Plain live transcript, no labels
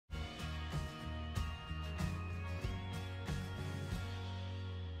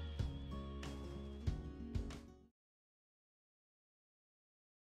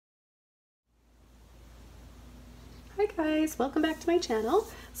guys, welcome back to my channel.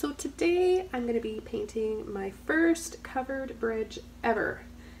 So today I'm going to be painting my first covered bridge ever,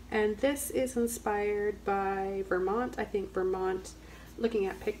 and this is inspired by Vermont. I think Vermont, looking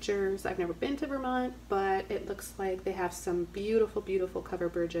at pictures, I've never been to Vermont, but it looks like they have some beautiful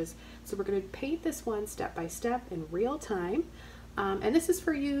covered bridges. So we're going to paint this one step by step in real time, and this is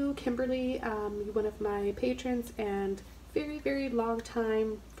for you, Kimberly, one of my patrons and very long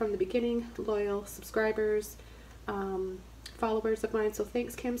time from the beginning loyal subscribers, followers of mine. So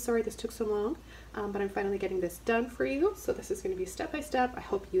thanks, Kim. Sorry this took so long, but I'm finally getting this done for you. So this is going to be step by step. I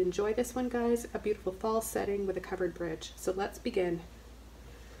hope you enjoy this one, guys. A beautiful fall setting with a covered bridge. So let's begin.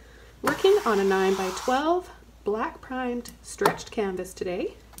 Working on a 9x12 black primed stretched canvas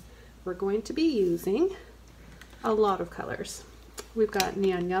today. We're going to be using a lot of colors. We've got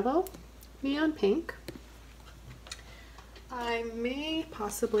neon yellow, neon pink. I may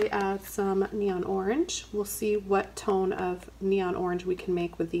possibly add some neon orange. We'll see what tone of neon orange we can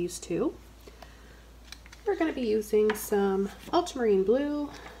make with these two. We're going to be using some ultramarine blue,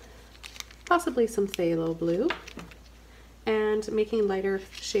 possibly some phthalo blue, and making lighter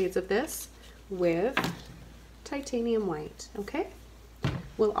shades of this with titanium white. Okay,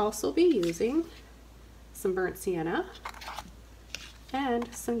 we'll also be using some burnt sienna and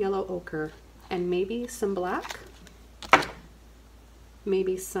some yellow ochre, and maybe some black.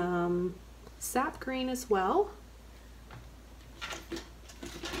 Maybe some sap green as well.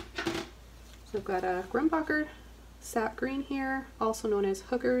 So I've got a Grumbacher sap green here, also known as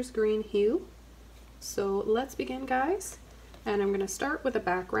Hooker's green hue. So let's begin, guys. And I'm going to start with a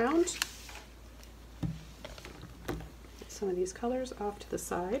background. Get some of these colors off to the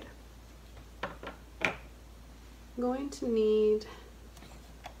side. I'm going to need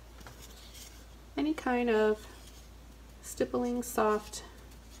any kind of stippling, soft,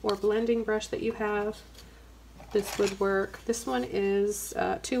 or blending brush that you have. This would work. This one is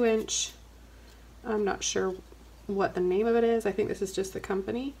 2-inch. I'm not sure what the name of it is. I think this is just the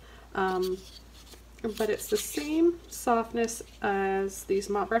company. But it's the same softness as these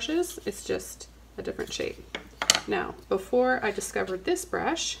mop brushes. It's just a different shape. Now, before I discovered this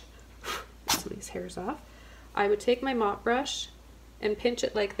brush, get some of these hairs off, I would take my mop brush and pinch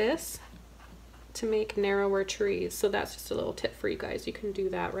it like this to make narrower trees. So that's just a little tip for you guys. You can do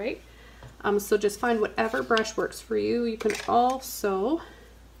that, right? So just find whatever brush works for you. You can also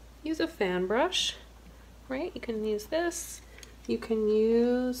use a fan brush, right? You can use this. You can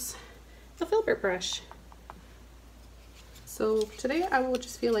use a Filbert brush. So today I will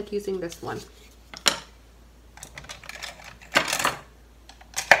just feel like using this one.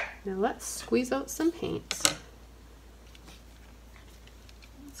 Now let's squeeze out some paint.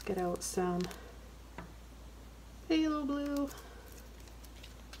 Let's get out some phthalo blue,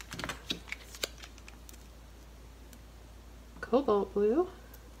 cobalt blue,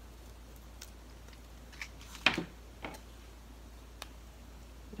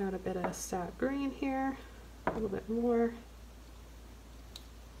 got a bit of sap green here, a little bit more,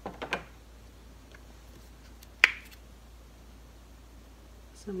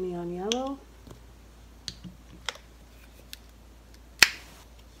 some neon yellow,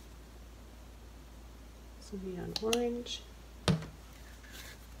 some neon orange,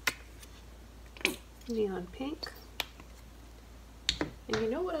 neon pink, and you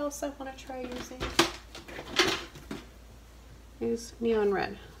know what else I want to try using? Is neon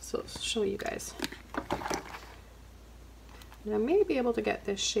red. So I'll show you guys. And I may be able to get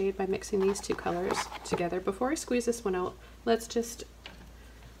this shade by mixing these two colors together. Before I squeeze this one out, let's just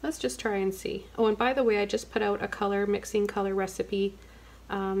try and see. Oh, and by the way, I just put out a mixing color recipe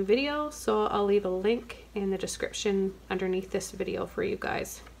video, so I'll leave a link in the description underneath this video for you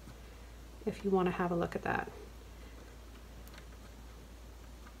guys if you want to have a look at that.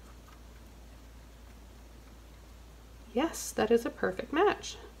 Yes, that is a perfect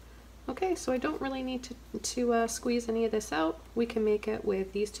match. Okay, so I don't really need to squeeze any of this out. We can make it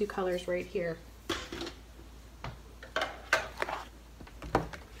with these two colors right here.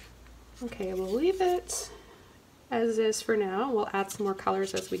 Okay, we'll leave it as is for now. We'll add some more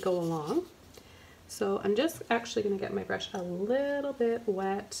colors as we go along. So I'm just actually going to get my brush a little bit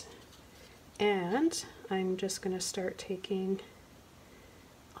wet, and I'm just going to start taking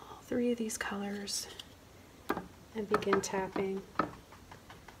all three of these colors and begin tapping.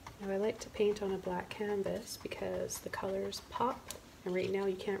 Now I like to paint on a black canvas because the colors pop, and right now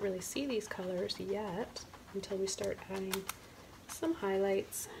you can't really see these colors yet until we start adding some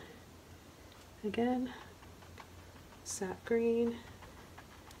highlights. Again, sap green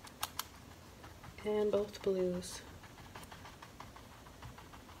and both blues.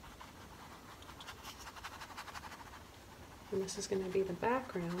 And this is going to be the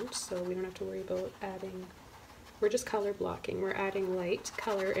background, so we don't have to worry about adding, we're just color blocking. We're adding light,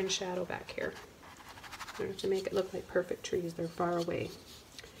 color, and shadow back here. We don't have to make it look like perfect trees, they're far away.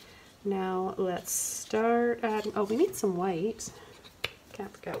 Now let's start adding, oh, we need some white.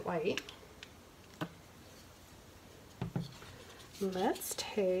 Can't forget white. Let's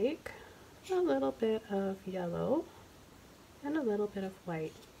take a little bit of yellow and a little bit of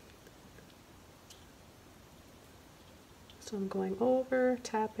white. So I'm going over,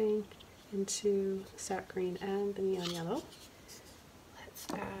 tapping into the sap green and the neon yellow. Let's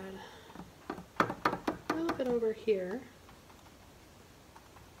add a little bit over here.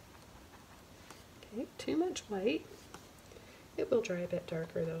 Okay, too much white. It will dry a bit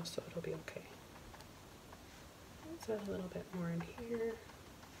darker though, so it'll be okay. Let's add a little bit more in here.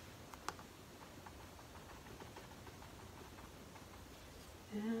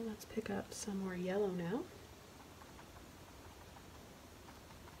 And let's pick up some more yellow now.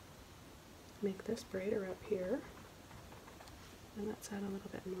 Make this brighter up here. And let's add a little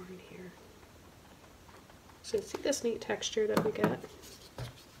bit more in here. So see this neat texture that we get?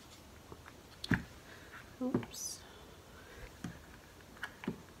 Oops.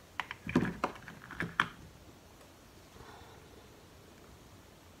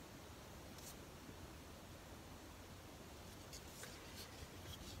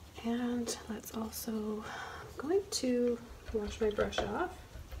 And let's also, I'm going to wash my brush off.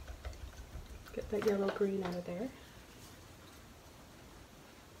 Get that yellow green out of there.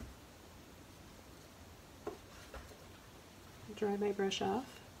 Dry my brush off.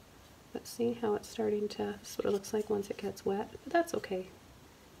 Let's see how it's starting to, this is what it looks like once it gets wet, but that's okay.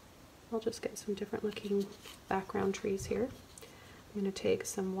 I'll just get some different looking background trees here. I'm going to take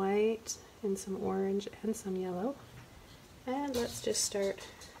some white and some orange and some yellow, and let's just start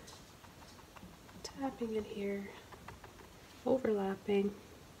tapping in here, overlapping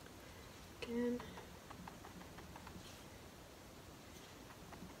again,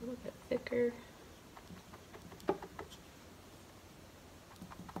 a little bit thicker.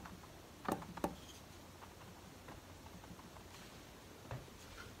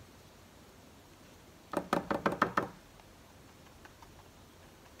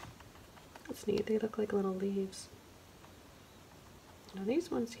 That's neat, they look like little leaves. Now these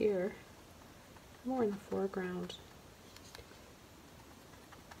ones here are more in the foreground.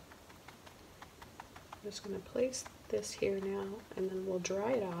 I'm just going to place this here now, and then we'll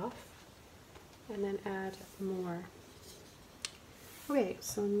dry it off and then add more. Okay,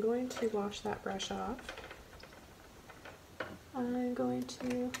 so I'm going to wash that brush off. I'm going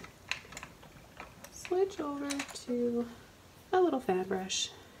to switch over to a little fan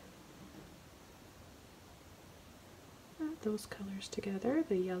brush. Add those colors together,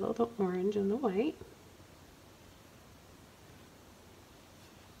 the yellow, the orange, and the white.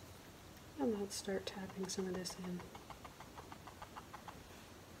 And let's start tapping some of this in.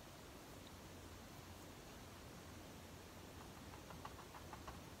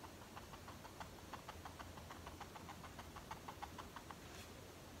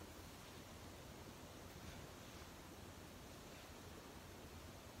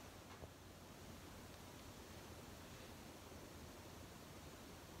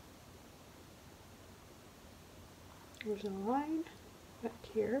 There's a line back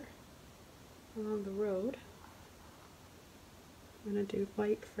here along the road. I'm going to do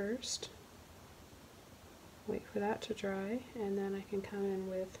white first, wait for that to dry, and then I can come in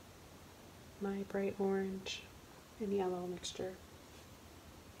with my bright orange and yellow mixture.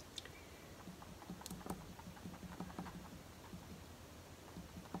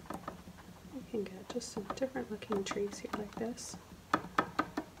 You can get just some different looking trees here like this.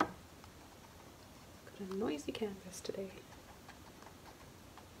 Got a noisy canvas today.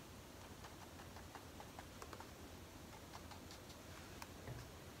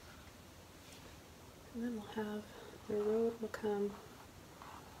 And then we'll have the road will come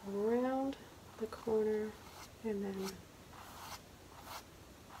around the corner, and then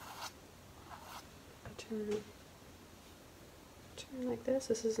turn like this.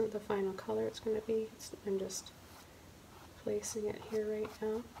 This isn't the final color it's going to be. I'm just placing it here right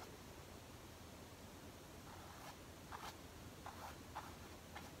now.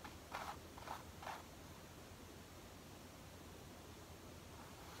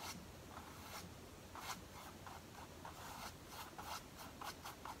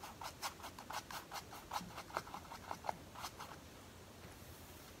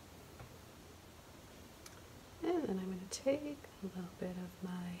 And then I'm going to take a little bit of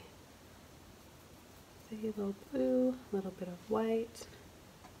my phthalo blue, a little bit of white,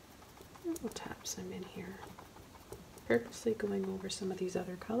 and we'll tap some in here. purposely going over some of these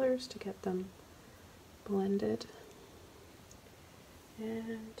other colors to get them blended.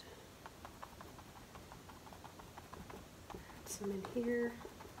 And add some in here.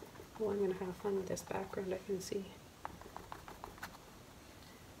 Oh, I'm going to have fun with this background, I can see.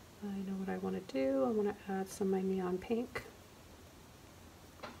 I know what I want to do. I want to add some of my neon pink.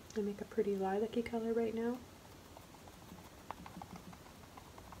 I make a pretty lilac-y color right now.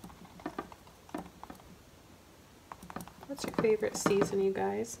 What's your favorite season, you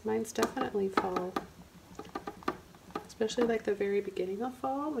guys? Mine's definitely fall. Especially like the very beginning of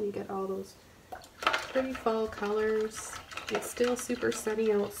fall when you get all those pretty fall colors. It's still super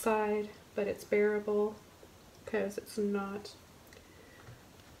sunny outside, but it's bearable because it's not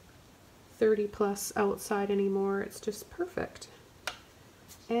 30 plus outside anymore. It's just perfect.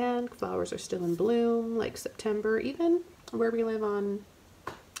 And flowers are still in bloom, like September. Even where we live on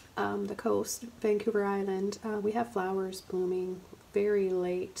the coast, Vancouver Island, we have flowers blooming very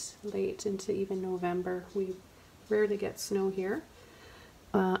late into even November. We rarely get snow here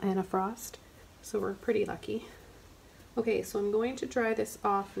and a frost, so we're pretty lucky. Okay, so I'm going to dry this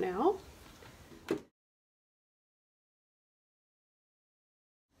off now.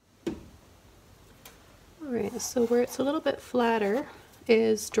 Alright, so where it's a little bit flatter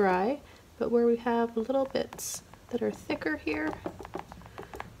is dry, but where we have little bits that are thicker here,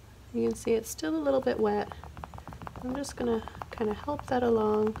 you can see it's still a little bit wet. I'm just going to kind of help that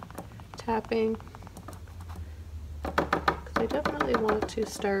along, tapping, because I definitely want to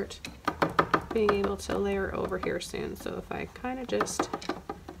start being able to layer over here soon. So if I kind of just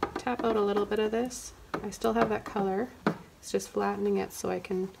tap out a little bit of this, I still have that color. It's just flattening it so I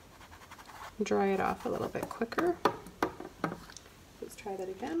can dry it off a little bit quicker. Let's try that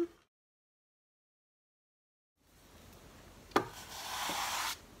again.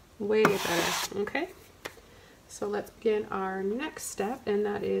 Way better. Okay, so let's begin our next step, and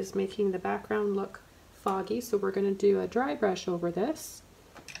that is making the background look foggy. So we're going to do a dry brush over this.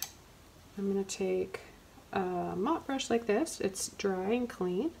 I'm going to take a mop brush like this. It's dry and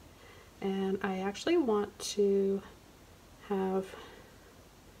clean, and I actually want to have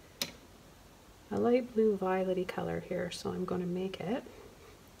a light blue violet-y color here, so I'm going to make it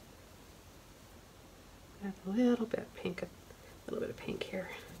add a little bit of pink here.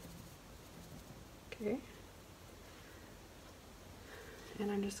 Okay,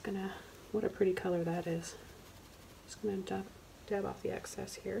 and I'm just gonna, what a pretty color that is. Just gonna dab off the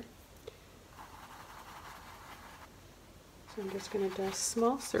excess here. So I'm just gonna dust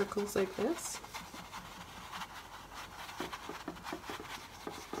small circles like this.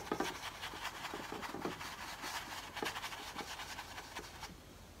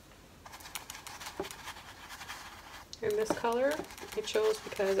 And this color I chose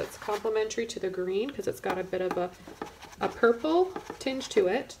because it's complementary to the green, because it's got a bit of a purple tinge to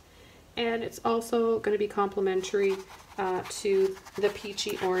it, and it's also going to be complementary to the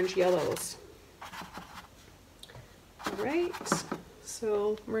peachy orange yellows. Alright,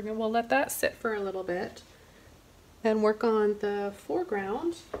 so we'll let that sit for a little bit and work on the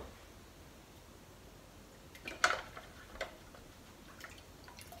foreground.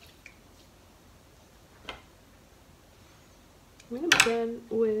 I'm going to begin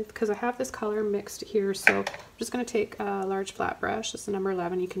with, because I have this color mixed here, so I'm just going to take a large flat brush. It's the number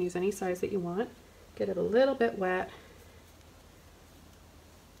 11. You can use any size that you want. Get it a little bit wet.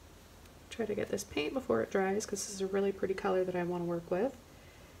 Try to get this paint before it dries, because this is a really pretty color that I want to work with.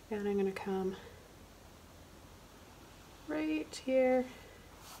 And I'm going to come right here.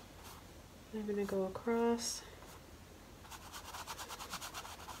 I'm going to go across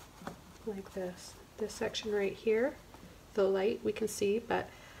like this. This section right here. The light we can see, but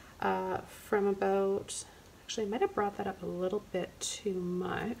from about, actually I might have brought that up a little bit too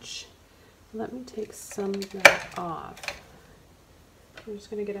much. Let me take some of that off. I'm just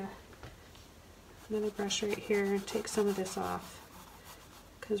going to get another brush right here and take some of this off,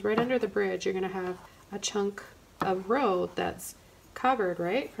 because right under the bridge you're going to have a chunk of road that's covered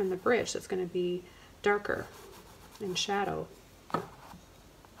right from the bridge that's going to be darker in shadow.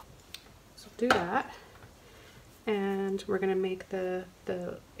 So do that. And we're going to make the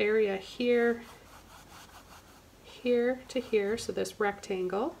area here to here, so this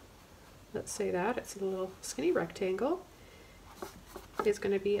rectangle, let's say that, it's a little skinny rectangle, is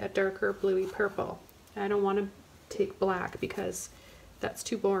going to be a darker bluey purple. I don't want to take black because that's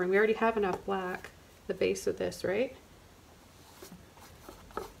too boring. We already have enough black, the base of this, right?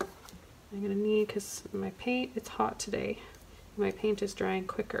 I'm going to need, because my paint, it's hot today, my paint is drying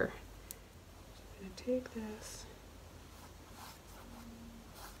quicker. So I'm going to take this.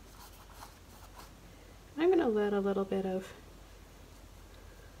 I'm going gonna let a little bit of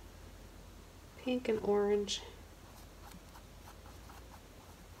pink and orange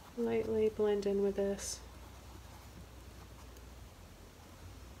lightly blend in with this.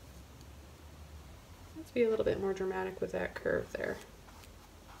 Let's be a little bit more dramatic with that curve there.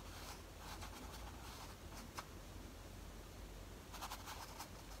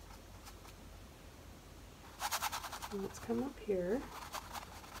 And let's come up here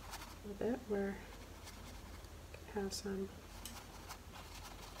a little bit where I can have some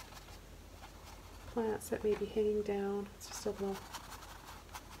plants that may be hanging down. It's just a little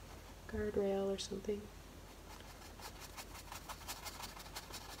guardrail or something.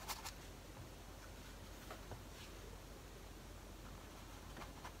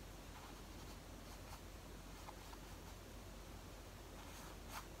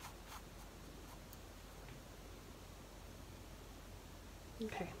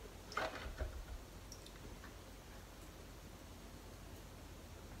 Okay.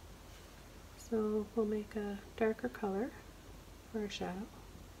 So we'll make a darker color for our shadow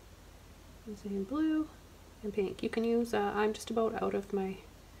using blue and pink. You can use, I'm just about out of my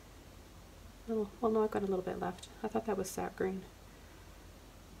little, well no, I've got a little bit left. I thought that was sap green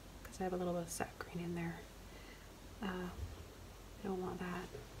because I have a little bit of sap green in there. I don't want that.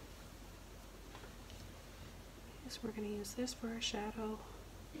 So we're going to use this for our shadow.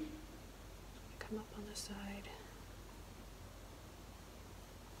 Come up on the side.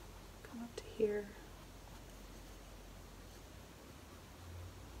 Come up to here.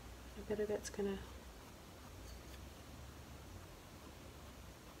 A bit of it's gonna,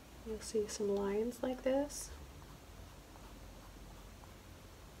 you'll see some lines like this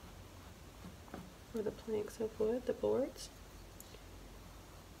for the planks of wood, the boards.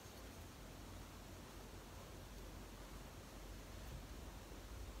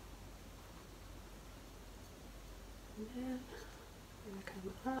 And then I'm going to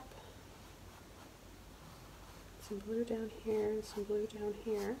come up, some blue down here and some blue down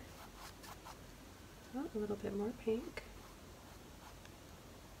here. Oh, a little bit more pink.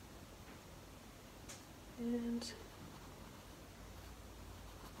 And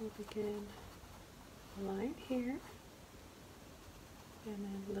we'll begin a line here, and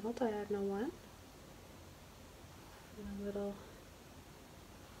then a little diagonal one, and a little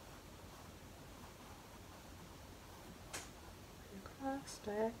across,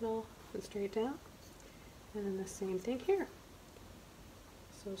 diagonal, and straight down, and then the same thing here.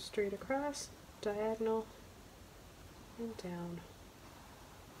 So straight across, diagonal, and down.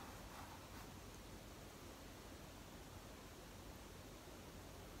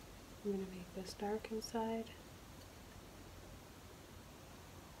 I'm going to make this dark inside.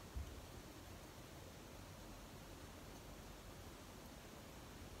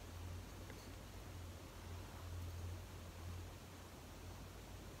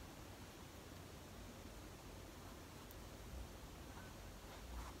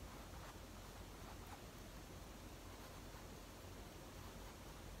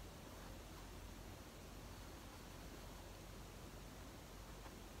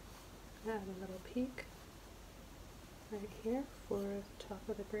 Add a little peak right here for the top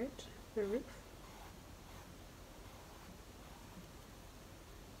of the bridge, the roof.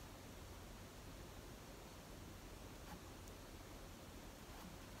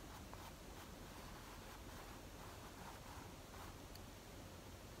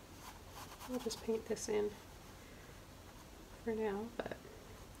 I'll just paint this in for now, but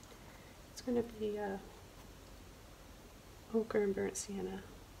it's going to be ochre and burnt sienna.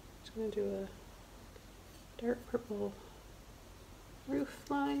 I'm going to do a dark purple roof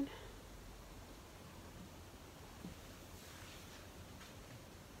line.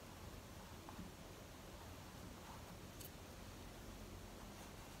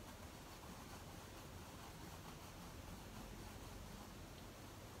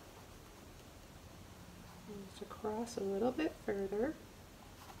 Just across a little bit further.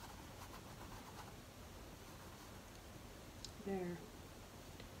 There.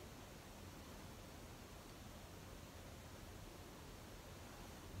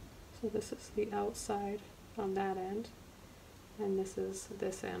 So this is the outside on that end, and this is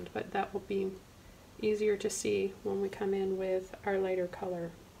this end, but that will be easier to see when we come in with our lighter color.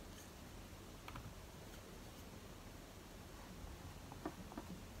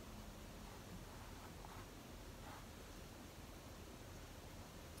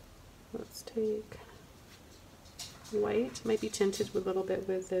 Let's take white, it might be tinted a little bit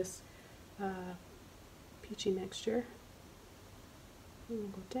with this peachy mixture. And we'll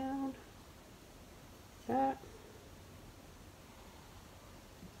go down, that,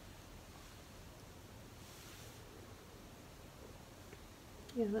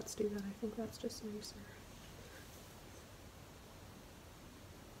 Yeah, let's do that. I think that's just nicer.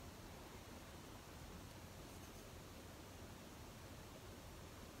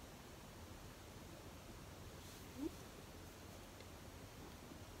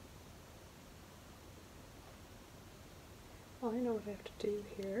 Well, I know what I have to do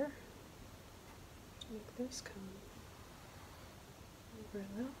here to make this come over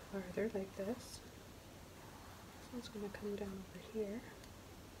a little farther like this. This one's going to come down over here.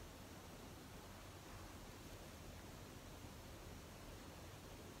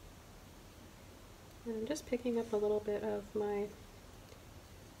 And I'm just picking up a little bit of my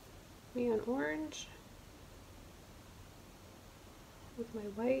neon orange with my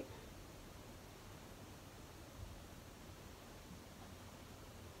white.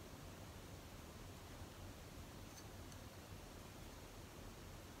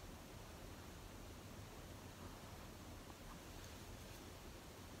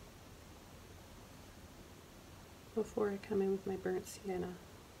 Before I come in with my burnt sienna.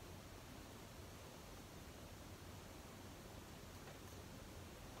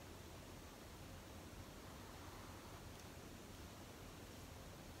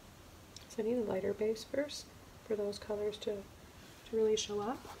 So I need a lighter base first for those colors to really show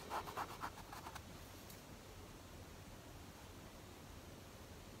up.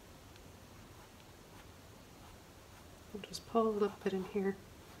 I'll just pull a little bit in here.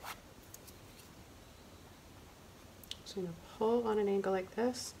 So I'm going to pull on an angle like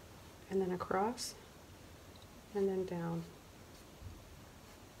this, and then across, and then down.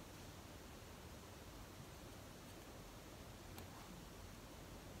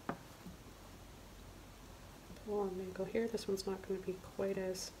 Pull on an angle here. This one's not going to be quite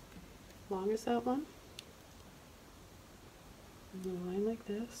as long as that one. And a line like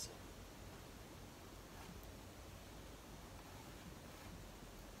this.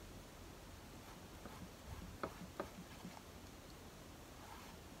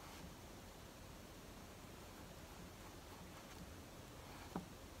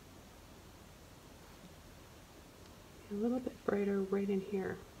 A little bit brighter right in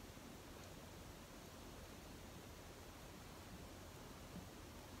here.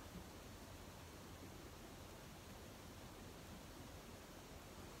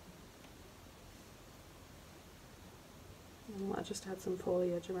 And I'll just add some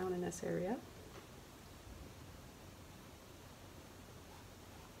foliage around in this area.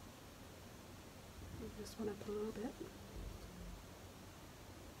 Move this one up a little bit.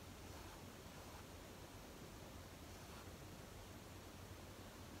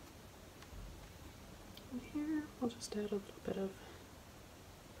 And here I'll just add a little bit of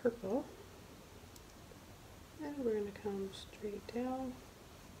purple. And we're going to come straight down.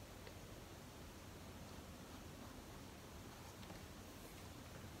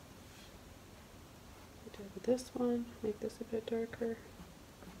 With this one, make this a bit darker.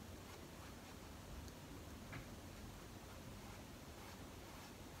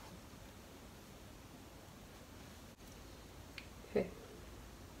 Okay.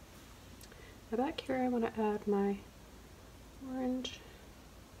 Now back here I want to add my orange.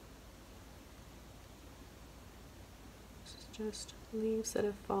 This is just leaves that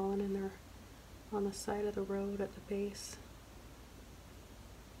have fallen and they're on the side of the road at the base.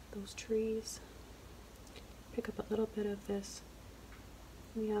 Those trees. Pick up a little bit of this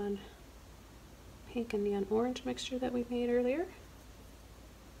neon pink and neon orange mixture that we made earlier.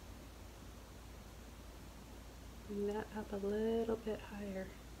 Bring that up a little bit higher.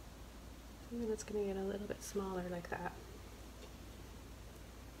 And then it's going to get a little bit smaller like that.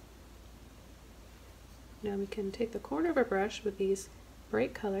 Now we can take the corner of our brush with these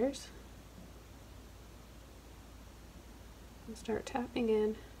bright colors and start tapping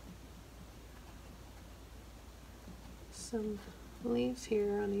in some leaves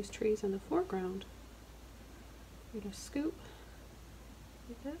here on these trees in the foreground. I'm going to scoop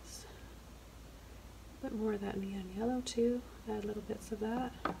like this. A bit more of that neon yellow too. Add little bits of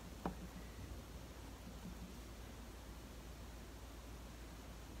that. A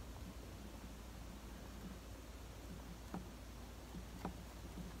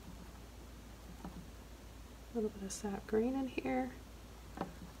little bit of sap green in here.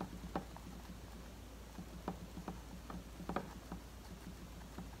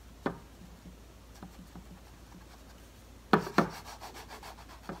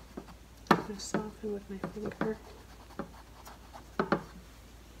 Soften with my finger.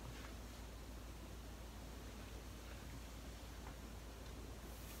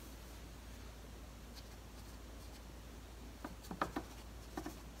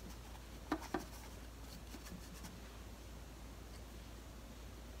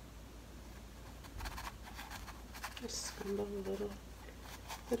 crumble a little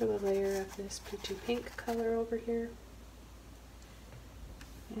bit of a layer of this peachy pink color over here.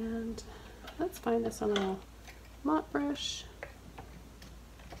 And let's find this a little mop brush,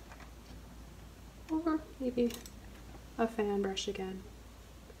 or maybe a fan brush again.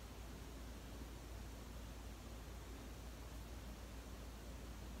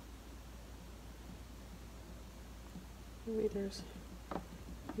 Maybe there's a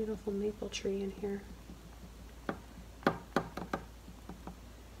beautiful maple tree in here.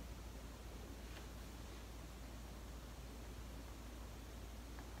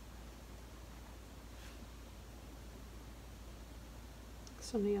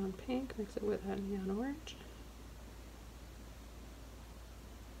 Some neon pink, mix it with that neon orange.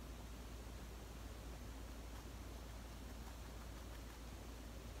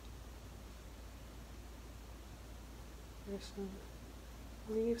 There's some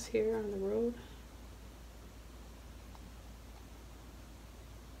leaves here on the road.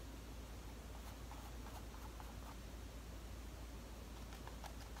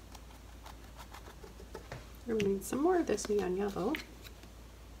 We need some more of this neon yellow.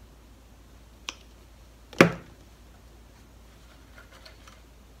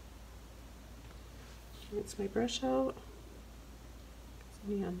 Rinse my brush out.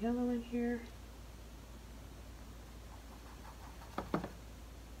 Some neon yellow in here.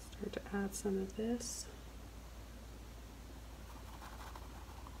 Start to add some of this.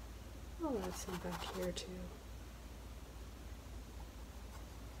 I'll add some back here too.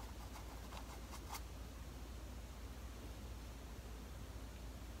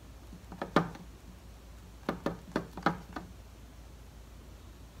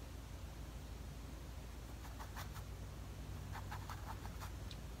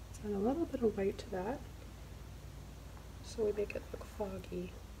 Add a little bit of white to that so we make it look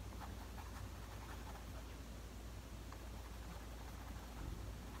foggy.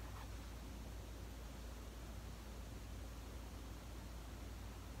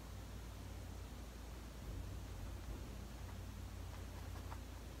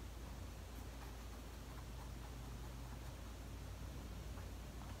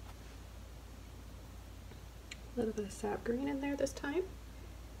 A little bit of sap green in there this time.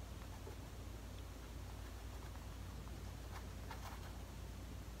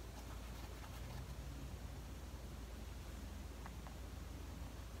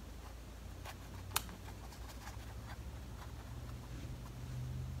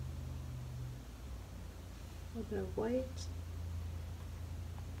 A little bit of white.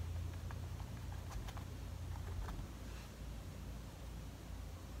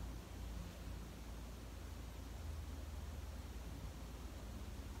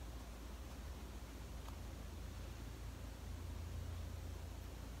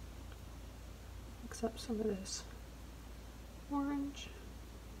 Mix up some of this orange,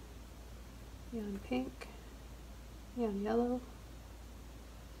 neon pink, neon yellow,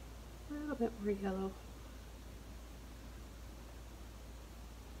 a little bit more yellow.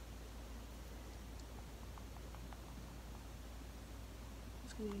 I'm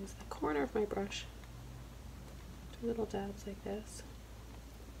just going to use the corner of my brush, 2 little dabs like this.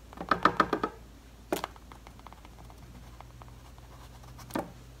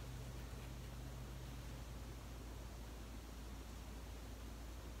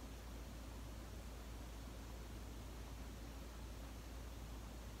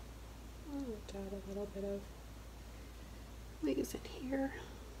 Add a little bit of leaves in here.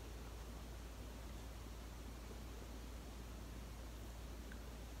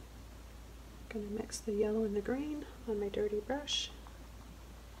 Gonna mix the yellow and the green on my dirty brush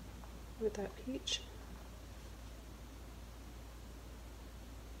with that peach.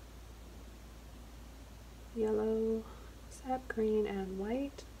 Yellow, sap green, and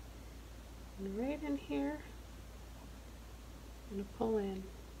white. And right in here, I'm gonna pull in.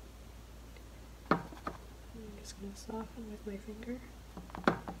 I'm just going to soften with my finger.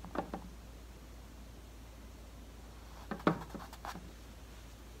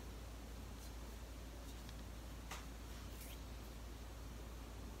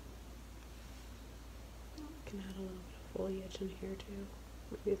 I can add a little bit of foliage in here too.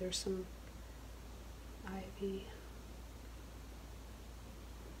 Maybe there's some ivy.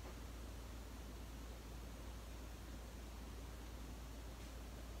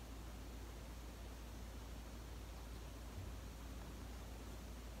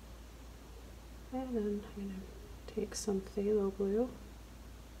 And then I'm going to take some phthalo blue,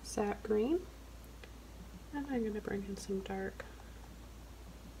 sap green, and I'm going to bring in some dark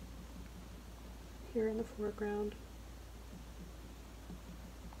here in the foreground.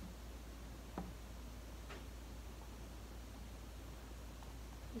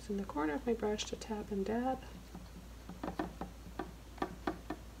 using the corner of my brush to tap and dab.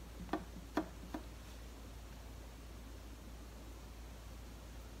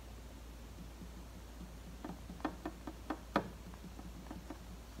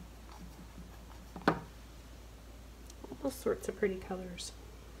 All sorts of pretty colors.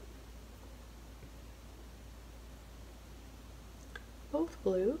 Both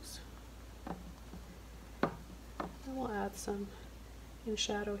blues. And we'll add some in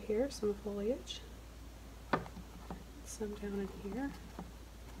shadow here, some foliage, some down in here,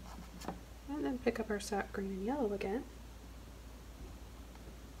 and then pick up our sap green and yellow again.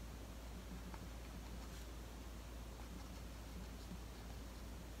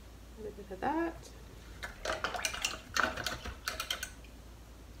 A little bit of that.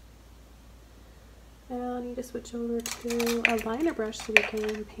 Now I need to switch over to a liner brush so we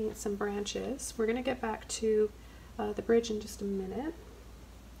can paint some branches. We're going to get back to the bridge in just a minute.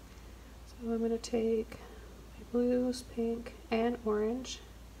 So I'm going to take my blues, pink, and orange.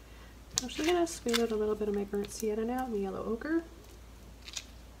 I'm actually going to smooth out a little bit of my burnt sienna now and the yellow ochre.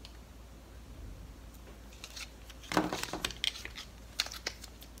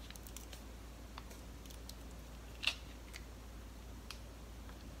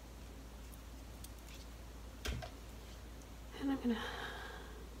 And I'm going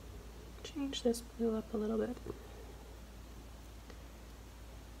to change this blue up a little bit.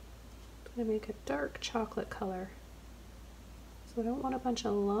 I'm going to make a dark chocolate color. So I don't want a bunch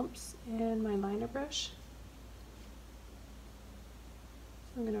of lumps in my liner brush.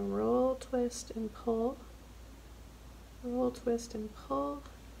 So I'm going to roll, twist, and pull. Roll, twist, and pull.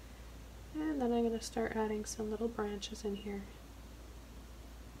 And then I'm going to start adding some little branches in here.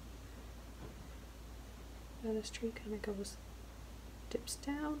 Now this tree kind of goes, dips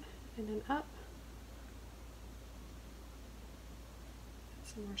down and then up.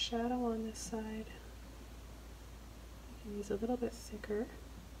 Some more shadow on this side. I can use a little bit thicker.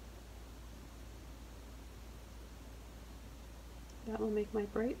 That will make my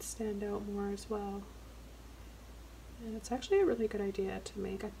brights stand out more as well. And it's actually a really good idea to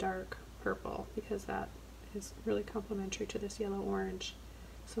make a dark purple because that is really complementary to this yellow orange.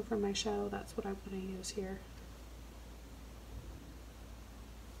 So for my shadow, that's what I want to use here.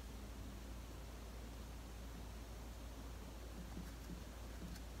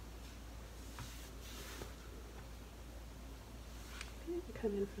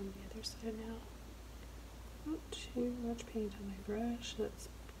 Come in from the other side now. Not too much paint on my brush. Let's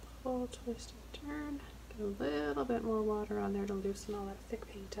pull, twist, and turn. Get a little bit more water on there to loosen all that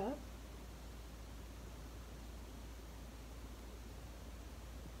thick paint up.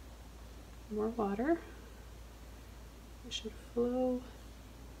 More water. It should flow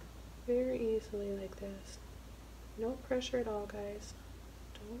very easily like this. No pressure at all, guys.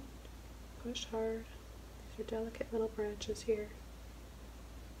 Don't push hard. These are delicate little branches here.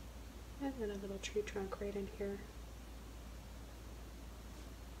 And then a little tree trunk right in here.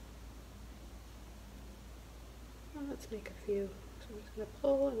 Well, let's make a few. So I'm just going to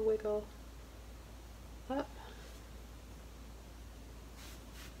pull and wiggle up.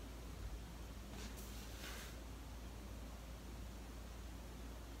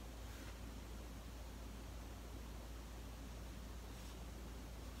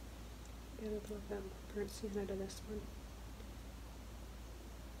 Get a little bit more burnt sienna to this one.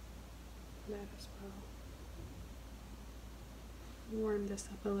 That as well. Warm this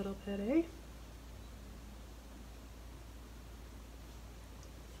up a little bit, eh?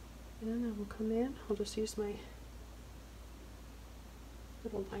 And I will come in. I'll just use my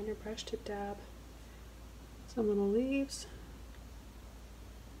little liner brush to dab some little leaves.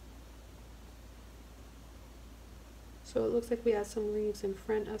 So it looks like we have some leaves in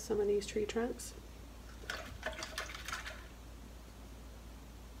front of some of these tree trunks.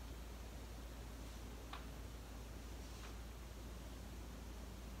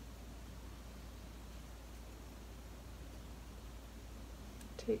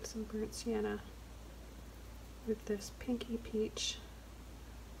 Take some burnt sienna with this pinky peach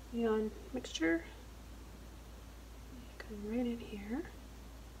neon mixture. Come right in here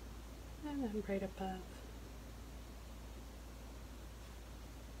and then right above.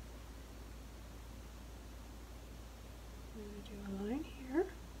 I'm going to do a line here.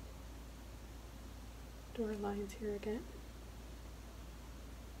 Door lines here again.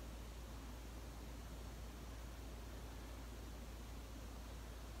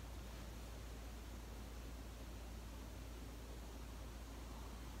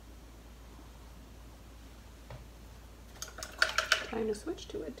 Time to switch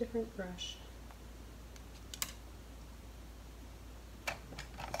to a different brush.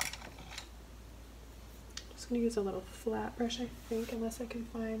 I'm gonna use a little flat brush, I think, unless I can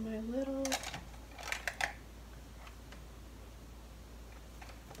find my little...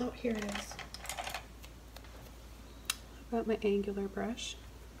 Oh, here it is. I've got my angular brush.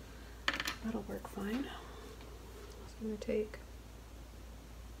 That'll work fine. So I'm gonna take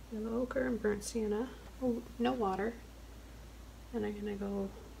yellow ochre and burnt sienna. Oh, no water. And I'm gonna go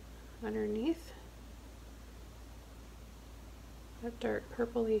underneath that dark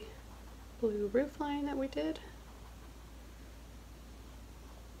purpley blue roof line that we did.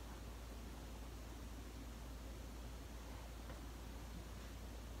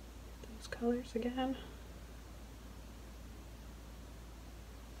 Those colors again.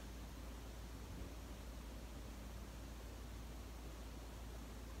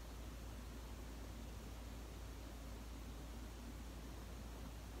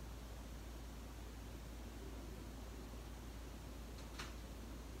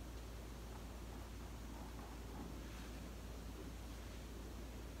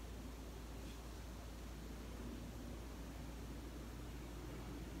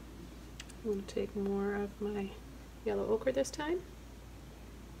 I'm going to take more of my yellow ochre this time.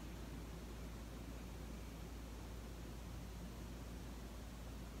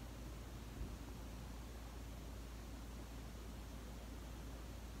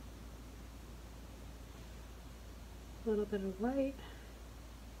 A little bit of white.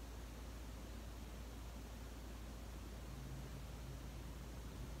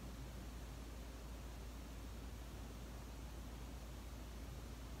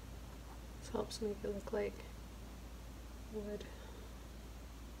 Helps make it look like wood.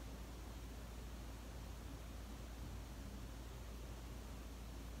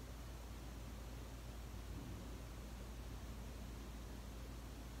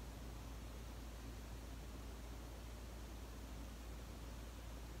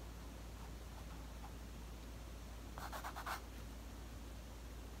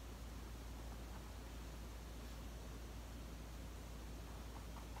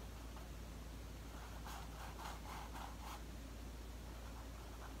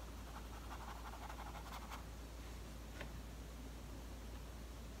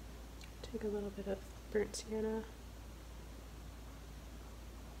 Take a little bit of burnt sienna.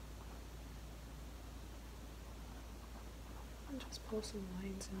 And just pull some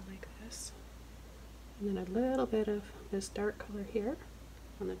lines in like this. And then a little bit of this dark color here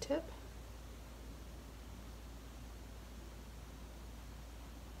on the tip.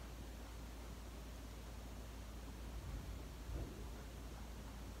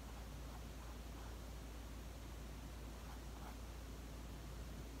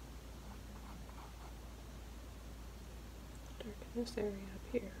 This area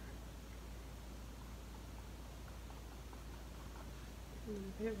up here. A little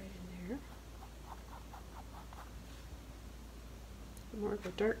bit right in there. More of a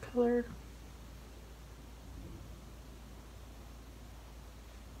dark color.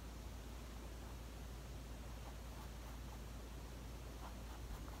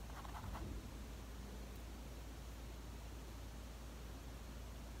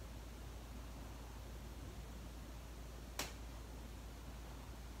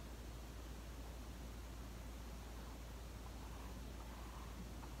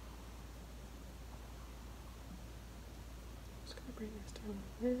 Bring this down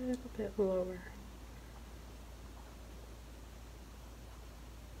a little bit lower.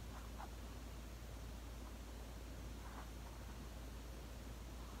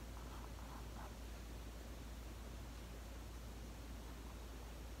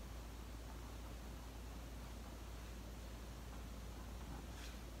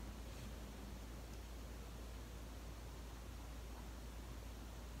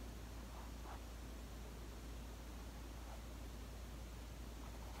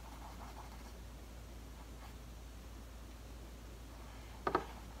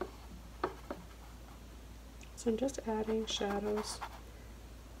 So I'm just adding shadows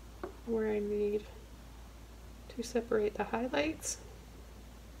where I need to separate the highlights.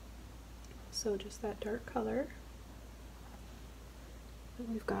 So just that dark color that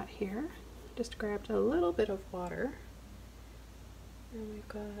we've got here. Just grabbed a little bit of water, and we've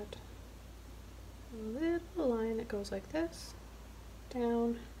got a little line that goes like this,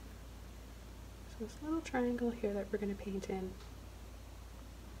 down. So this little triangle here that we're going to paint in.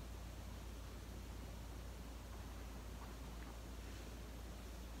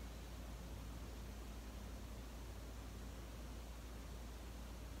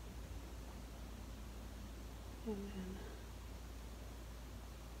 And then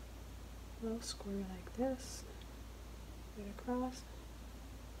a little square like this, right across,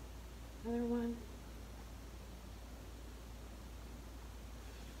 another one,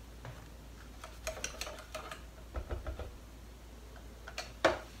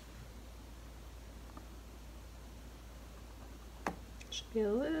 be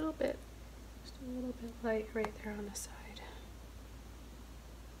a little bit, just a little bit light right there on the side.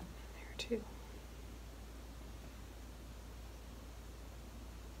 And there too.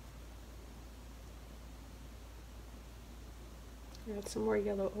 Add some more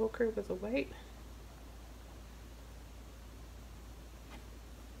yellow ochre with the white.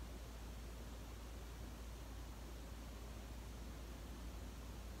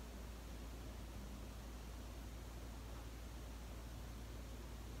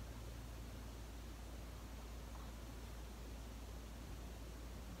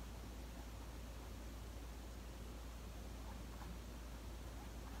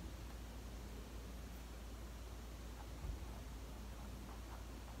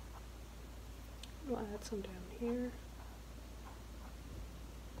 We'll add some down here.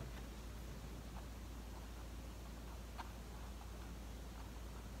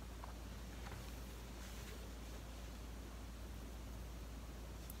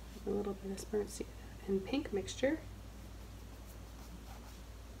 A little bit of burnt sienna and pink mixture.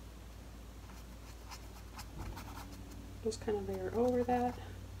 Just kind of layer over that.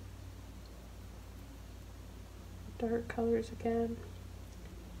 Dark colors again.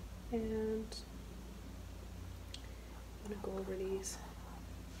 And I'm going to go over these,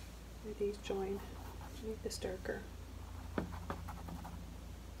 where these join to make this darker.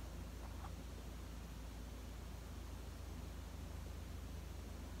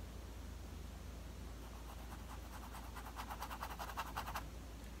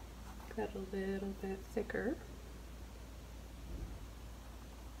 Make that a little bit thicker.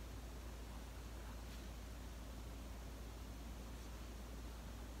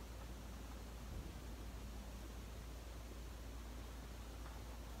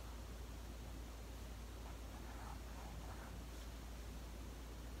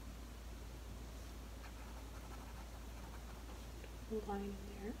 Line in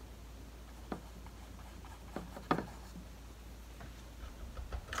there.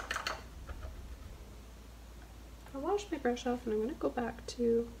 I'll wash my brush off and I'm going to go back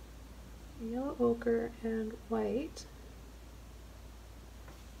to yellow ochre and white.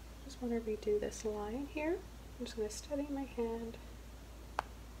 Just want to redo this line here. I'm just going to steady my hand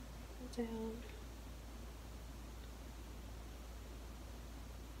down.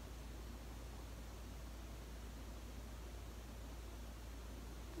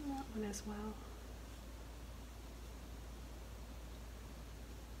 One as well.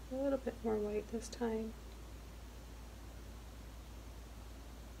 A little bit more white this time.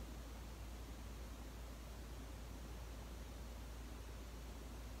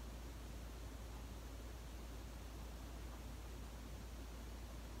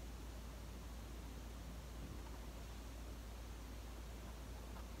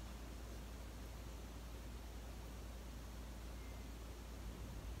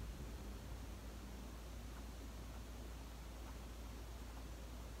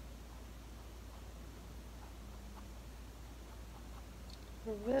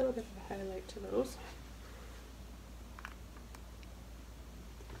 A little bit of a highlight to those.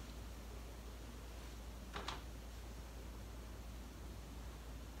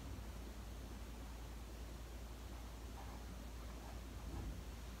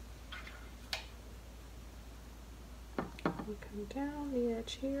 I'll come down the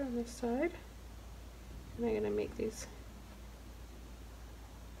edge here on this side, and I'm going to make these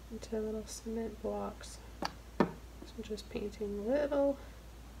into little cement blocks. So I'm just painting little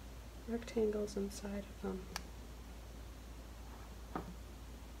rectangles inside of them.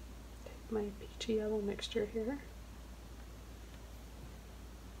 Take my peachy yellow mixture here.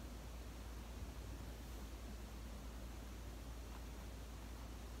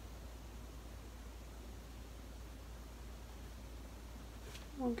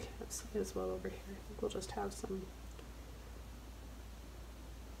 Okay, let's see as well over here. I think we'll just have some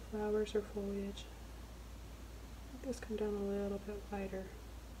flowers or foliage. Make this come down a little bit wider.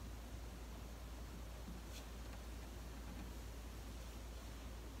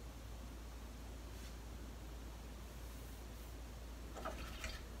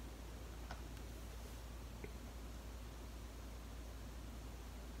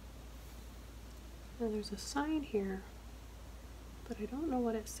 Now there's a sign here, but I don't know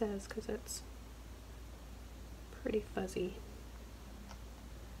what it says because it's pretty fuzzy.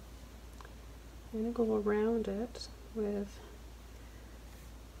 I'm going to go around it with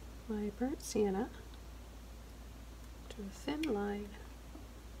my burnt sienna to a thin line,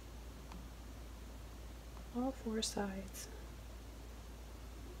 all four sides,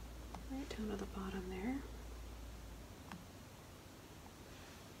 right down to the bottom there.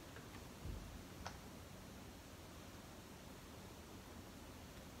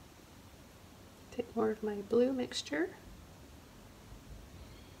 Take more of my blue mixture.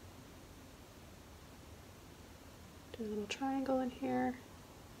 Do a little triangle in here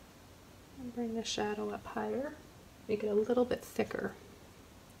and bring the shadow up higher. Make it a little bit thicker.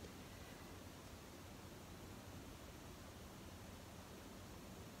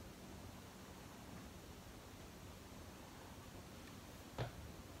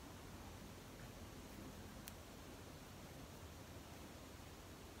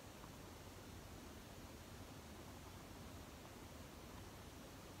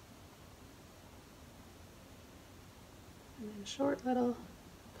 And then short little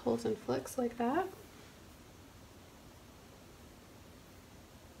pulls and flicks like that.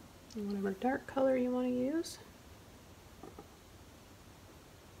 And whatever dark color you want to use.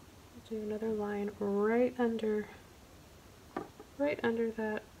 Do another line right under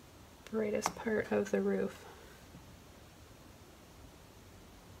that brightest part of the roof.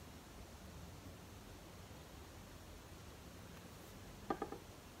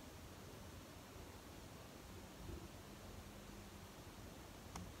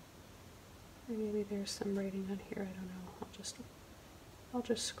 Maybe there's some writing on here, I don't know. I'll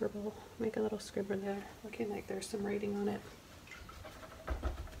just scribble, make a little scribble there, looking like there's some writing on it.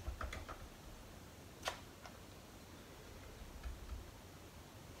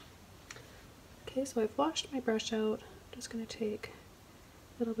 Okay, so I've washed my brush out. I'm just going to take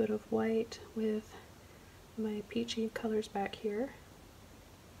a little bit of white with my peachy colors back here.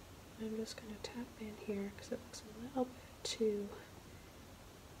 I'm just going to tap in here because it looks a little bit too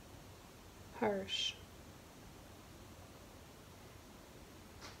harsh.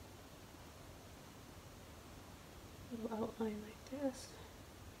 A little outline like this.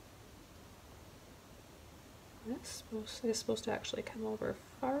 This is supposed to actually come over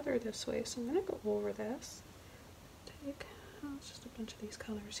farther this way, so I'm going to go over this. Take it's just a bunch of these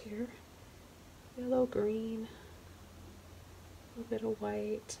colors here. Yellow, green, a little bit of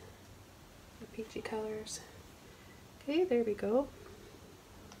white, the peachy colors. Okay, there we go.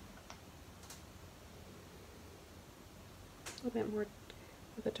 A little bit more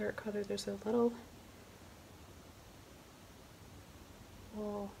of the dark color. There's a little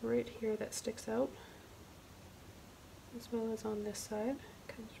wall right here that sticks out, as well as on this side.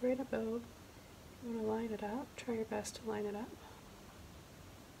 Comes right about. You want to line it up. Try your best to line it up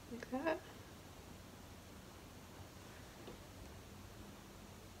like that.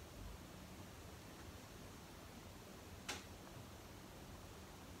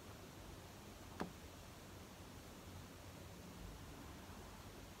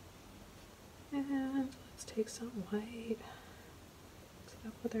 And let's take some white, mix it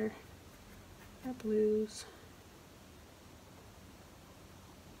up with our blues.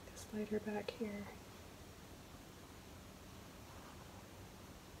 This lighter back here.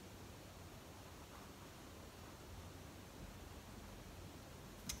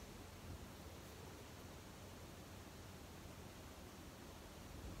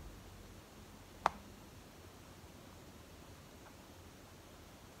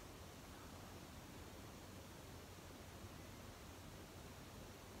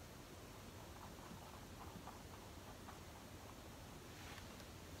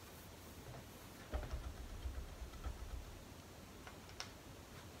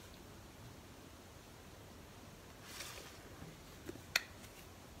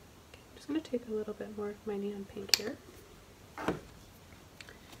 I'm going to take a little bit more of my neon pink here. A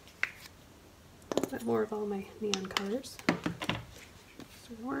little bit more of all my neon colors.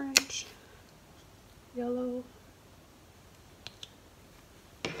 Some orange, yellow,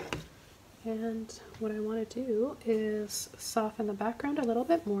 and what I want to do is soften the background a little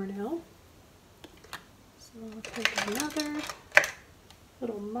bit more now. So I'll take another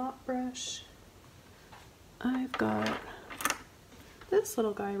little mop brush. I've got this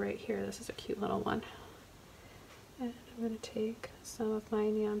little guy right here. This is a cute little one. And I'm going to take some of my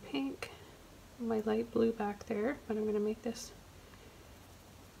neon pink, my light blue back there, but I'm going to make this,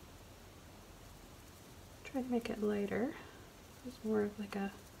 try to make it lighter. It's more of like a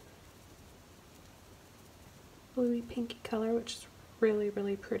bluey pinky color, which is really,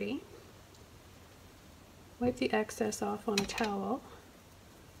 really pretty. Wipe the excess off on a towel.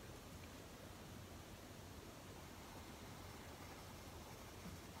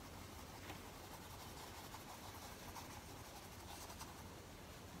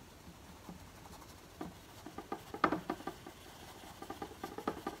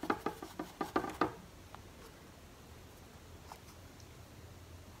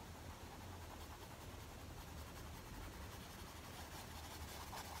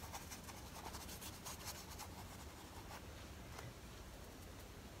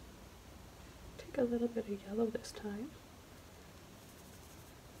 think a little bit of yellow this time.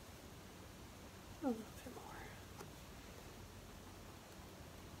 A little bit more.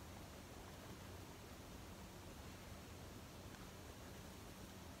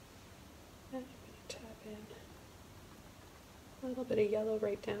 And I'm going to tap in a little bit of yellow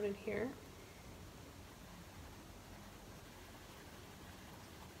right down in here.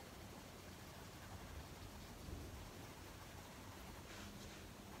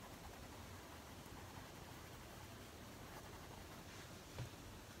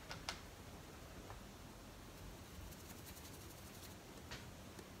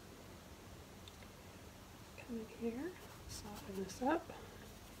 Come in here, soften this up,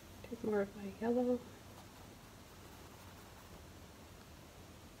 take more of my yellow.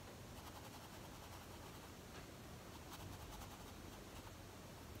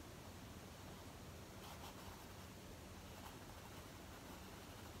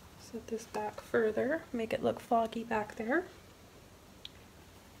 Set this back further, make it look foggy back there.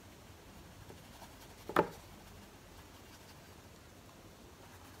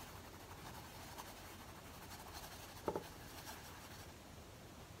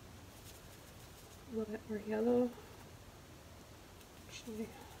 A little bit more yellow. Actually,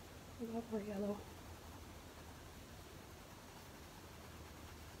 a lot more yellow.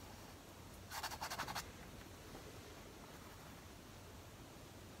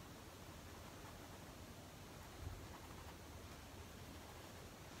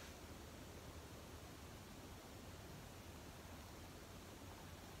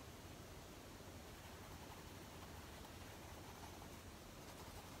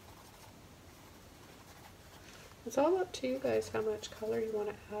 It's all up to you guys how much color you want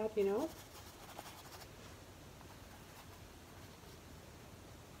to add, you know.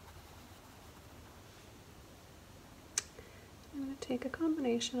 I'm going to take a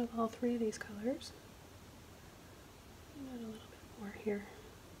combination of all three of these colors and add a little bit more here.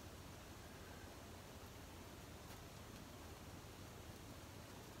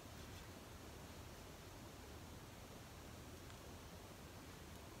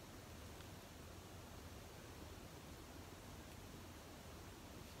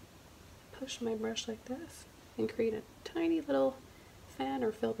 Push my brush like this and create a tiny little fan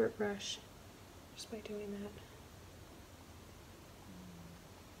or filbert brush just by doing that.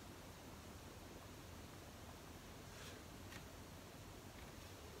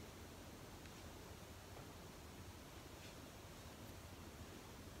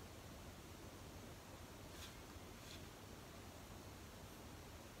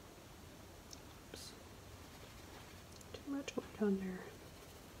 Oops. Too much white on there.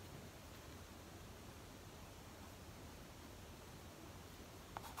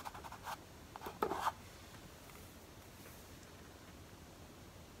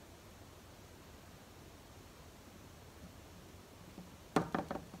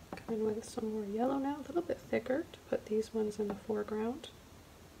 In with some more yellow now, a little bit thicker to put these ones in the foreground.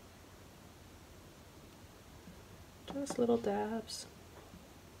 Just little dabs.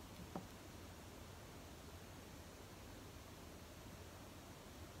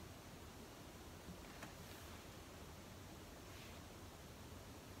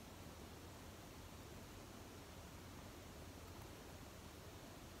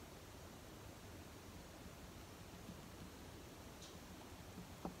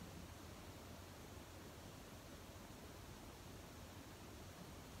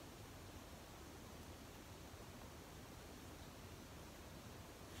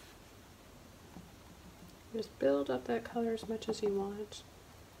 Just build up that color as much as you want.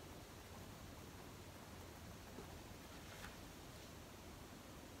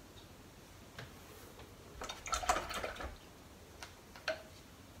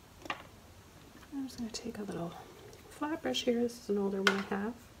 I'm just going to take a little flat brush here. This is an older one I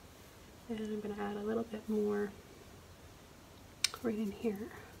have. And I'm going to add a little bit more right in here.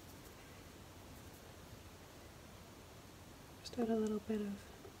 Just add a little bit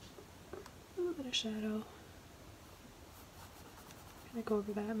of shadow. Kind of go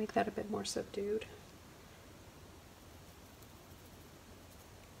over that, make that a bit more subdued.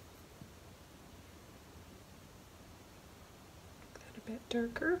 Make that a bit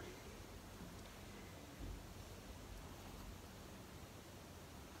darker.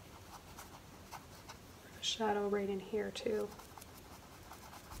 A shadow right in here too.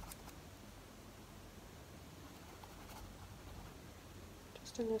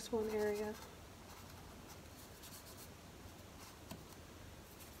 Just in this one area.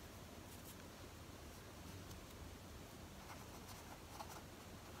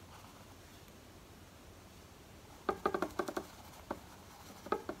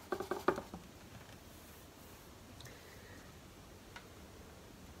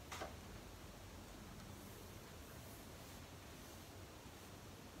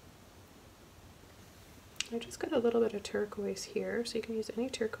 I just got a little bit of turquoise here, so you can use any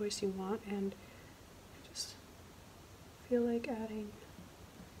turquoise you want, and I just feel like adding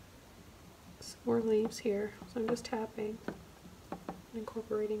some more leaves here. So I'm just tapping and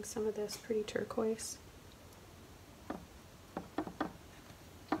incorporating some of this pretty turquoise.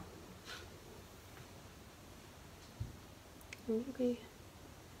 And maybe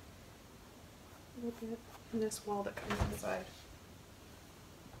a little bit in this wall that comes inside.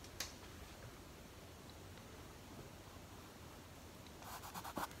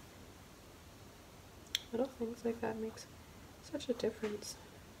 Little things like that makes such a difference.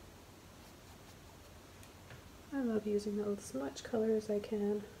 I love using as much color as I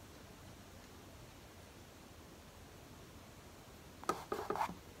can.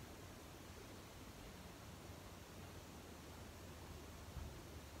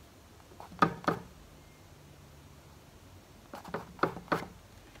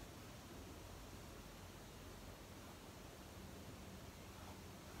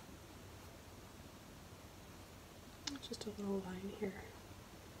 Just a little line here.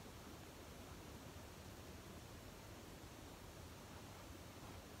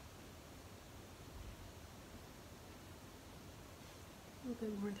 A little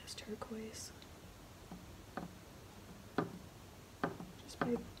bit more of this turquoise. Just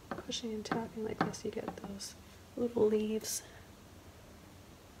by pushing and tapping like this, you get those little leaves.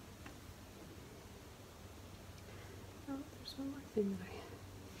 Oh, there's one more thing that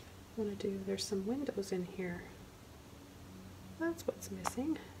I want to do. There's some windows in here. That's what's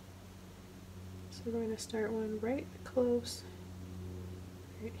missing. So we're going to start one right close,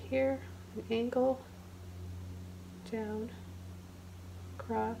 right here, an angle, down,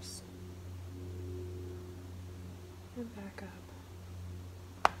 across, and back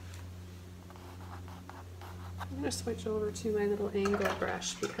up. I'm going to switch over to my little angle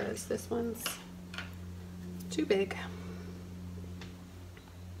brush because this one's too big.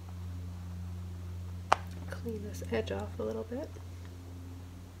 Clean this edge off a little bit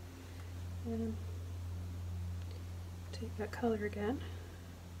and take that color again.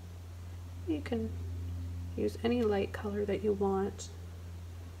 You can use any light color that you want.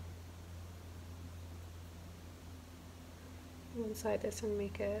 Inside this and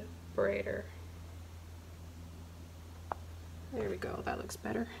make it brighter. There we go, that looks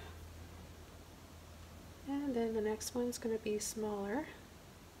better. And then the next one's going to be smaller.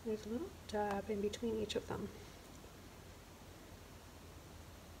 There's a little dab in between each of them.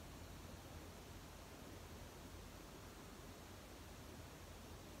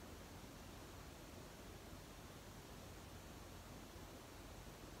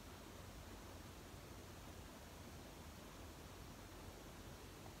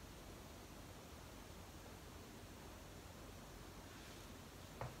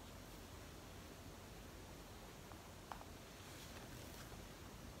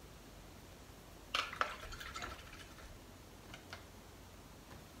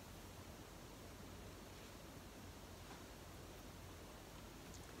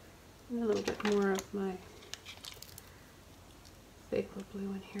 A little bit more of my Phthalo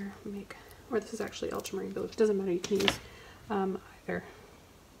blue in here. Or this is actually ultramarine blue. It doesn't matter, you can use either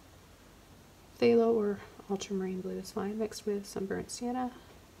Phthalo or ultramarine blue is fine, mixed with some burnt sienna.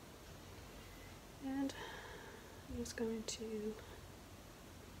 And I'm just going to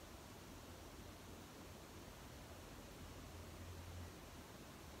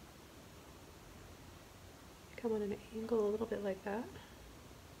come on an angle a little bit like that.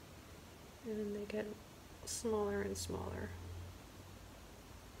 And then they get smaller and smaller.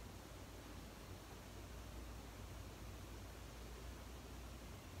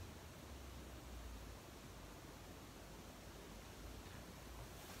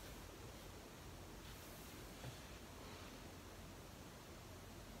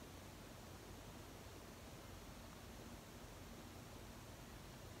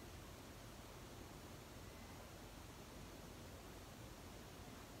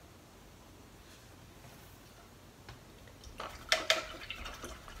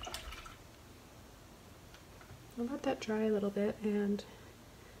 I'll let that dry a little bit and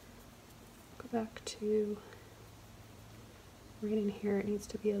go back to right in here. It needs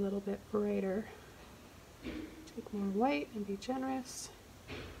to be a little bit brighter. Take more white and be generous.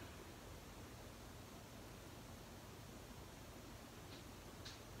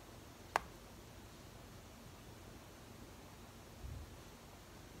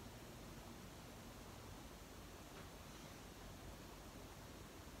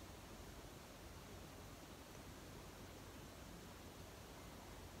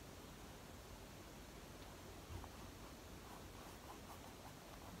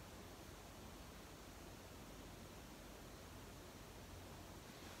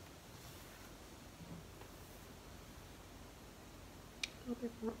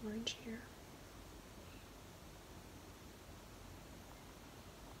 more orange here.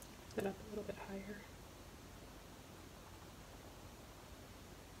 Get up a little bit higher.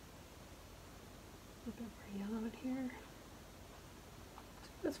 A little bit more yellow in here.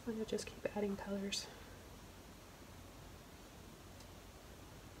 It's fun to just keep adding colors.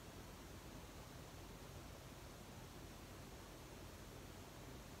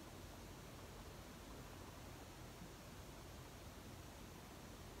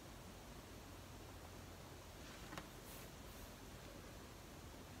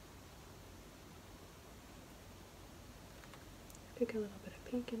 Take a little bit of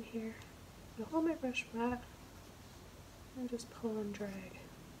pink in here. I'll hold my brush flat and just pull and drag.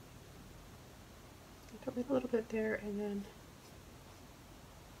 Come in a little bit there and then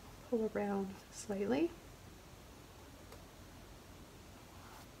pull around slightly.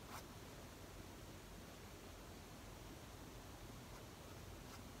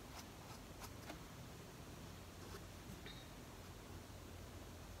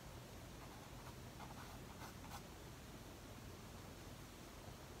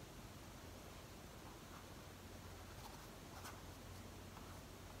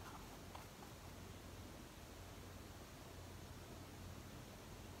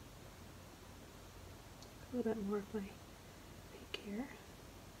 A little bit more of my pink here.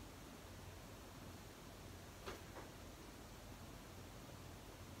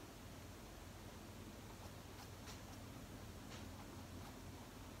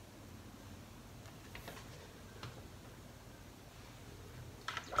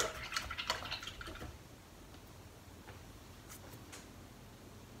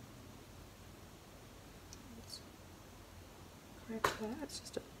 Let's correct that. It's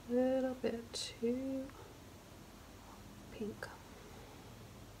just a little bit too pink.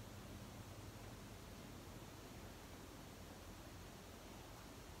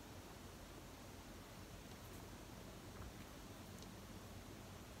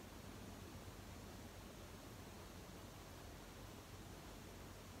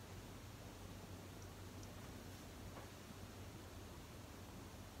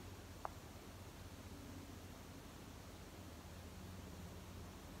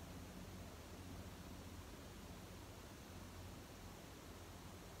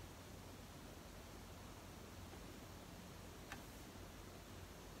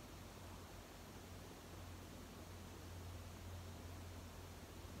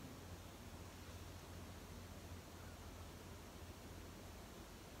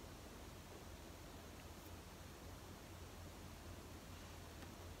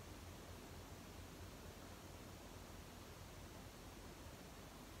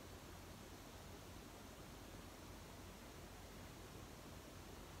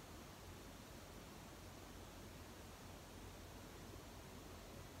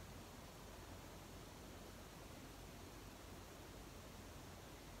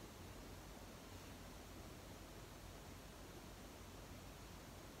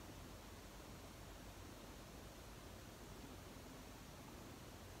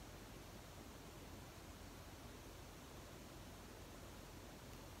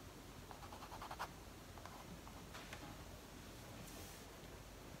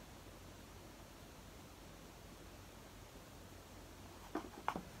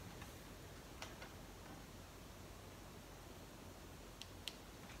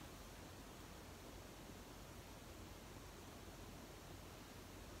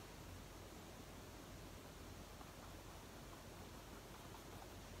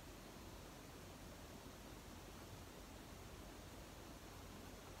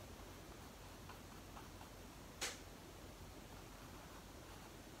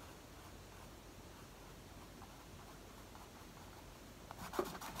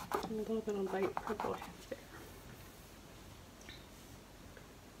 And a little bit of light purple there.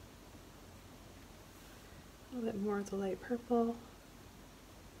 A little bit more of the light purple.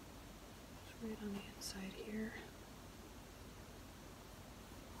 Just right on the inside here.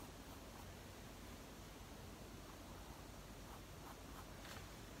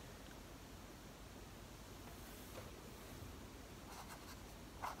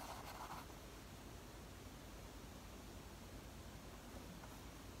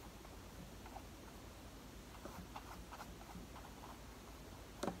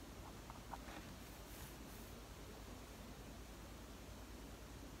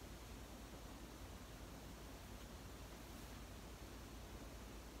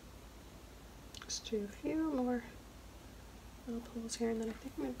 Just do a few more little pulls here, and then I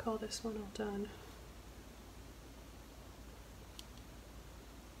think I'm going to call this one all done.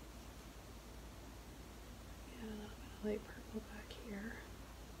 Yeah, a little bit of light purple back here.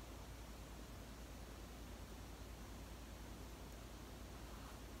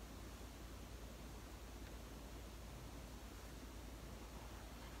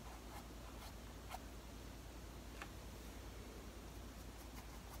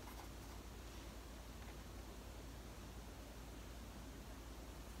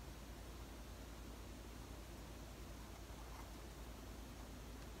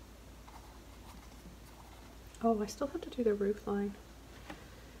 Oh, I still have to do the roof line.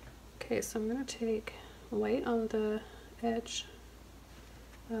 Okay, so I'm going to take white on the edge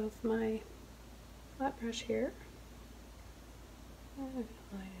of my flat brush here. And I'm going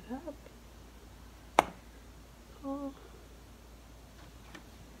to line it up. Pull.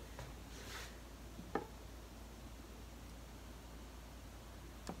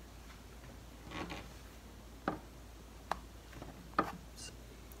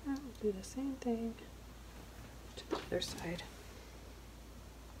 I'll do the same thing to the other side.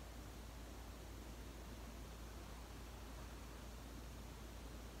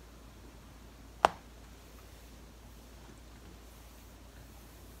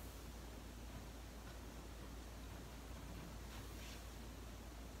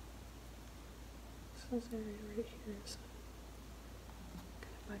 This area right here is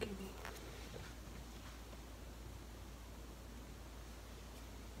kind of bugging me.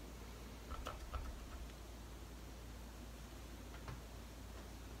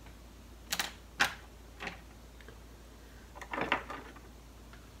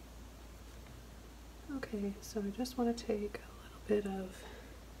 Okay, so I just want to take a little bit of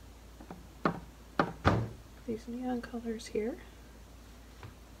these neon colors here,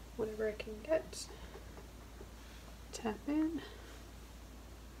 whatever I can get. Tap in.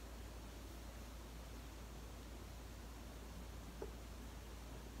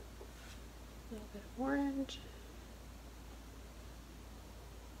 A little bit of orange.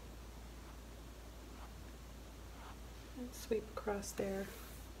 And sweep across there.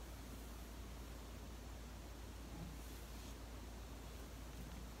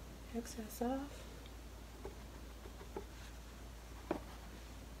 Excess off.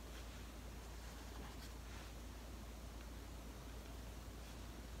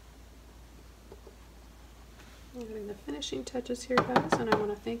 I'm getting the finishing touches here, guys, and I want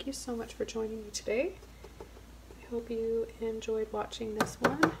to thank you so much for joining me today. I hope you enjoyed watching this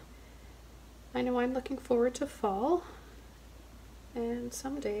one. I know I'm looking forward to fall, and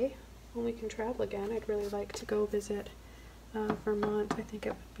someday when we can travel again, I'd really like to go visit Vermont. I think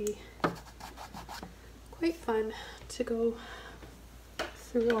it would be quite fun to go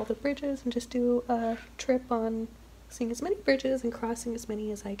through all the bridges and just do a trip on seeing as many bridges and crossing as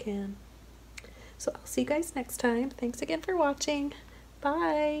many as I can. So I'll see you guys next time. Thanks again for watching.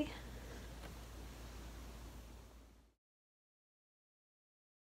 Bye!